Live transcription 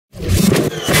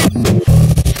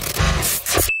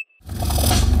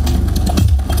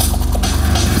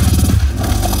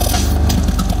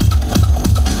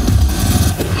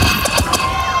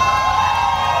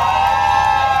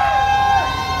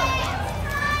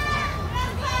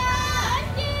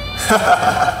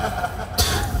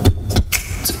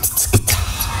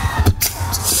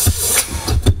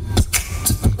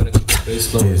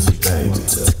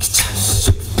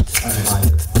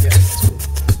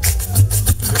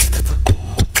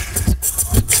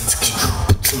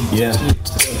Yeah.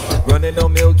 Running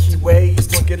on Milky Ways,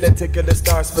 twinkling tickling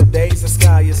stars for days. The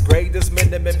sky is gray, there's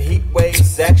minimum heat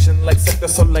waves. Action like Cirque du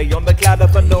Soleil on the cloud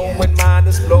of unknown. Mind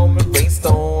is blowing,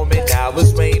 rainstorming. Now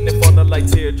it's raining, falling like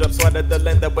teardrops. Right at the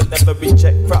land that will never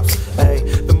recheck crops. Hey,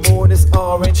 the moon is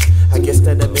orange. I guess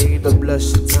that I made the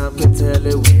blush. Time can tell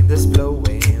the wind is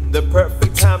blowing. The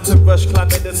perfect time to rush,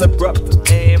 climate is abrupt.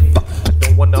 And fuck, I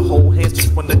don't wanna hold hands,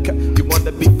 just wanna cut. You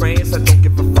wanna be friends, I don't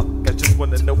give a fuck. I just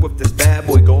wanna know if this bad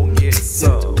boy gon' get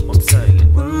some. I'm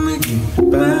saying when we get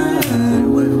by,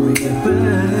 when we get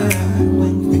by,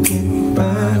 when we get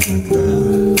by with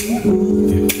love.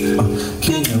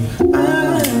 Can your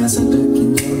eyes, I look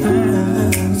in your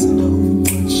eyes, I know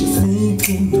what you're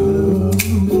thinking of.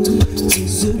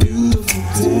 It's a beautiful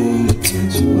day,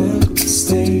 can't you welcome to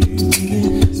stay?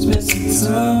 Spend some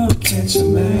time, catch a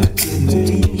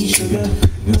matinee. Sugar,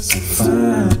 you're so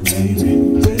fine, baby.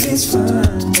 It's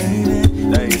fine, baby.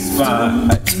 It's fine.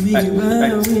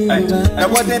 Now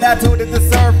what did I do to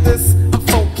deserve this? I'm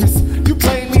focused. You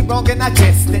played me wrong and I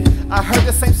guessed it. I heard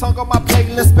the same song on my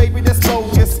playlist, baby, that's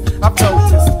bogus. I've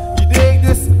noticed. You dig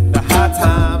this? The high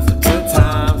times, the good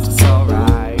times, it's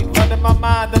alright. Running my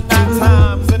mind the night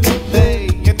times, a new day,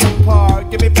 a new part.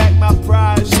 Give me back my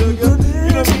pride, sugar.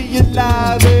 You don't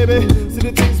realize, baby. See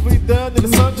the things we've done and the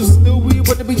sun just knew we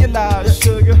wouldn't be alive,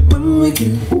 sugar. When we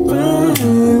get by,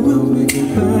 when we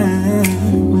get by,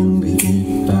 when we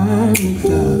get by with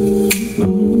love.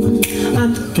 I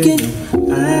look in your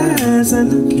eyes, I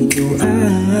look in your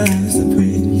eyes, the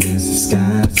pretty as the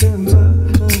sky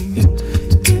above.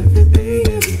 Everything,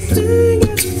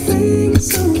 everything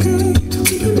is okay.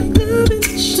 We can make love in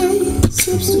the shade,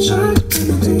 sip some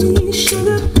chocolate,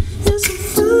 sugar, and some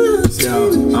fun. See how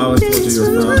I always told you you're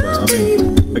from, but I mean,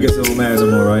 I guess it don't matter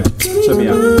no more, right? Check me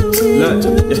out. Look,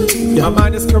 my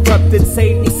mind is corrupted,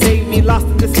 save me, lost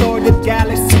in distorted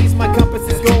galaxies. My compass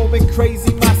is going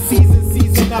crazy, my season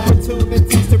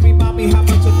opportunities to remind me how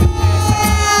much of the past.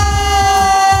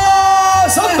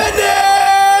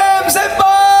 선배님, 쌤볼!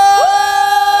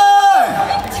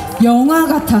 영화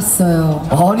같았어요.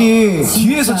 아니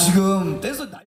뒤에서 지금